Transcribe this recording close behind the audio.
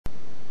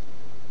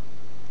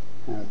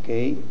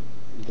Okay,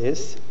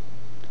 this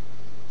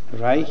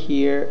right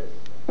here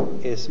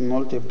is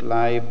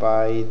multiplied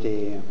by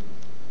the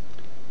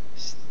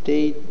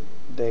state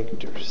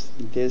vectors.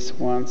 These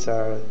ones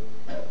are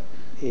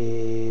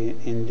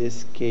in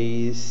this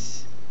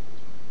case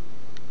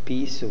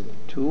p sub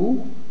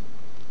 2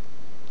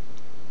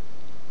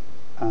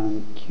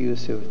 and q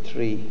sub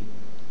 3,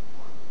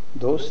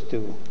 those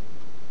two,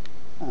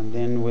 and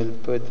then we'll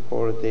put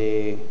for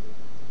the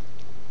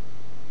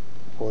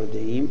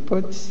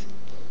inputs,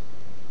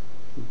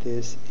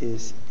 this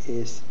is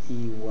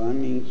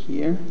SE1 in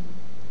here.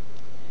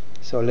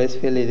 So let's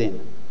fill it in.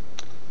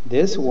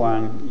 This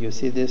one, you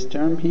see this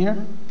term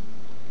here?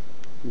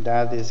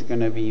 That is going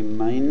to be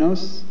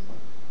minus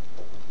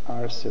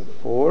R sub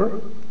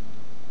 4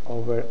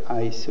 over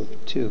I sub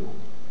 2.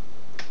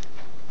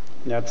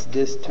 That's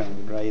this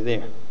term right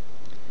there.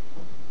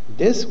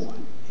 This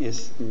one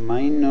is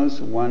minus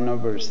 1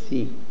 over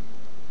C.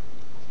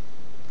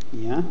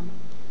 Yeah?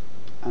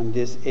 And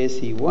this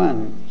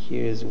SE1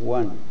 here is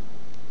 1.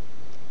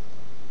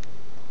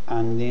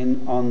 And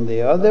then on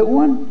the other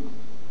one,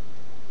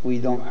 we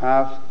don't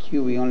have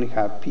Q, we only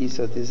have P,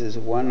 so this is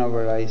 1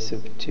 over I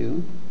sub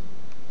 2.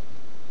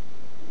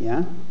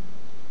 Yeah?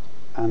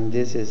 And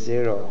this is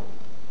 0.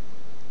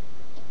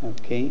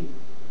 Okay?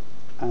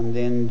 And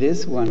then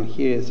this one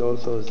here is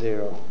also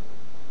 0.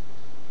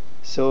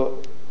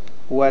 So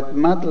what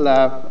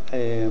MATLAB,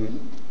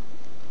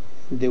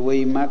 the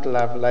way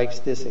MATLAB likes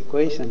this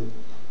equation,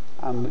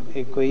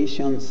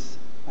 equations,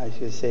 I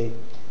should say,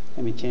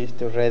 let me change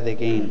to red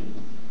again.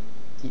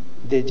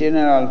 The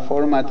general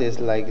format is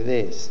like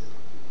this.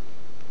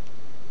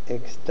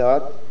 X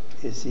dot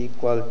is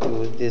equal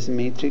to this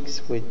matrix,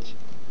 which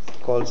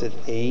calls it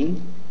A,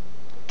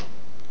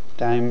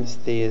 times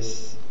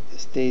this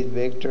state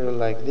vector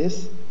like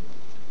this,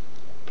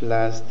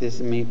 plus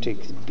this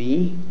matrix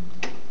B,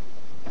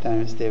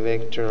 times the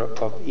vector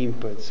of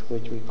inputs,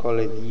 which we call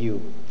it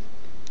U.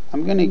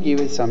 I'm going to give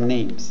it some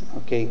names,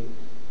 okay?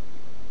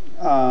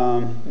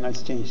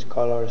 Let's change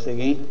colors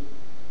again.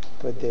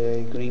 Put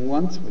the green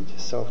ones, which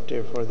is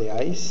softer for the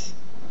eyes,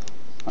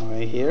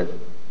 right here.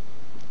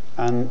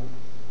 And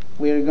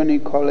we're going to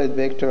call it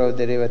vector of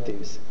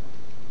derivatives.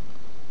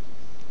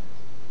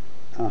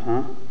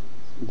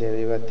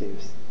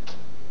 Derivatives.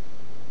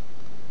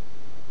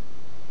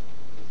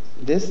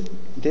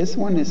 This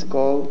one is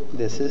called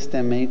the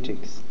system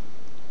matrix.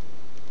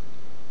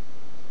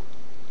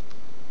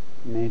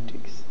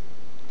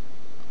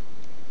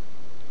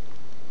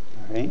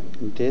 All right.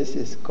 This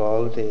is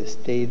called the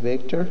state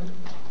vector.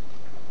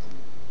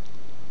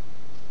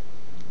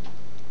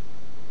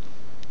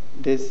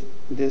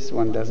 This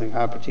one doesn't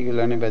have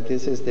particular name, but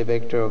this is the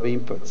vector of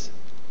inputs.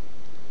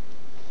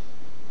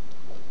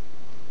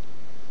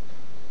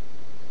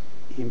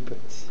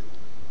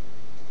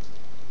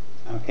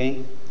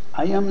 Okay,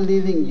 I am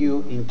leading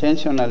you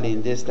intentionally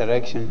in this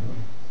direction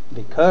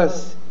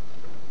because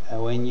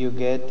when you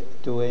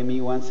get to ME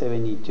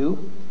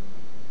 172,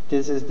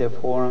 this is the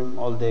form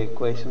of the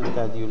equations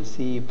that you'll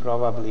see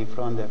probably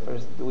from the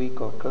first week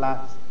of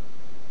class.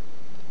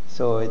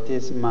 So it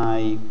is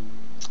my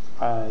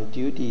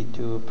duty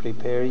to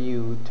prepare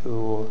you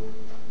to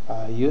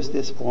use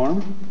this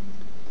form,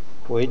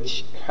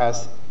 which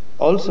has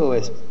also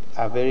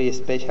a very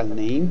special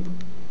name.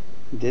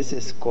 This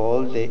is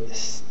called the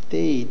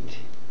state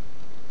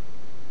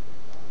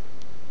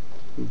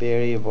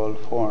variable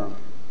form.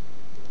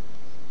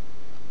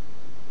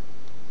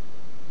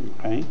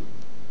 Okay.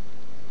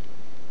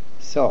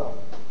 So,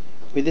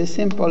 with a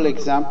simple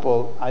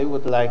example, I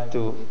would like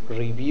to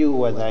review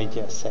what I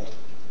just said,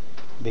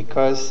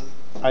 because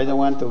I don't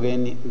want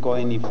to go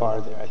any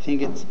farther. I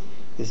think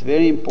it's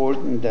very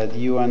important that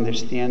you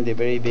understand the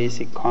very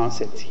basic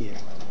concepts here.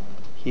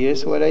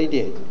 Here's what I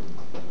did.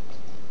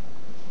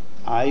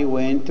 I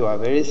went to a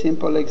very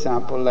simple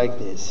example like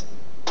this,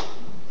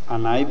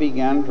 and I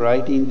began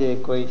writing the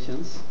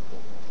equations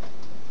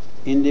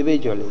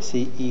individually.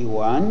 See,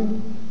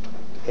 E1,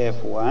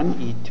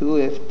 F1,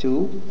 E2,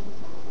 F2,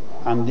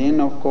 and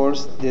then of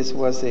course this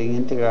was an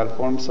integral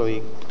form, so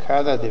it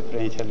had a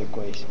differential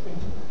equation.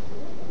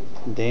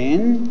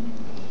 Then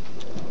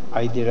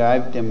I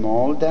derived them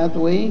all that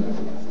way.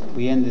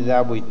 We ended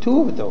up with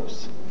 2 of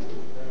those.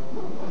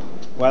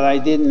 What I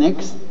did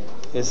next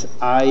is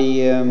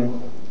I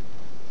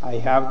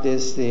have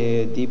this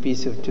dp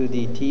sub 2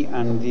 dt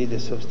and did the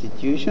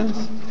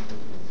substitutions.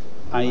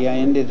 I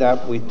ended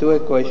up with 2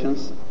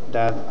 equations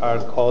that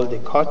are called the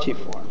Cauchy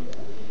form.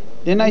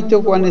 Then I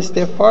took one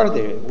step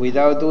further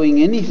without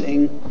doing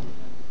anything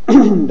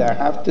that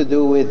have to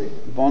do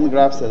with bond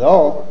graphs at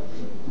all.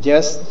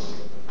 Just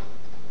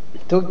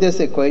took these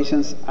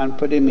equations and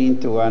put them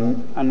into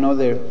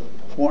another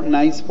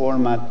nice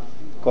format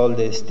called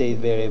the state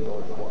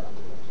variable form.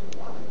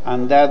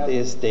 And that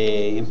is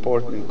the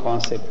important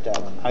concept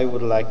that I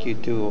would like you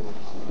to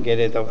get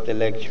it off the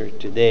lecture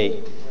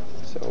today.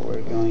 So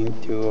we're going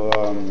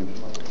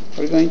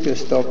to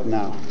stop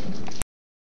now.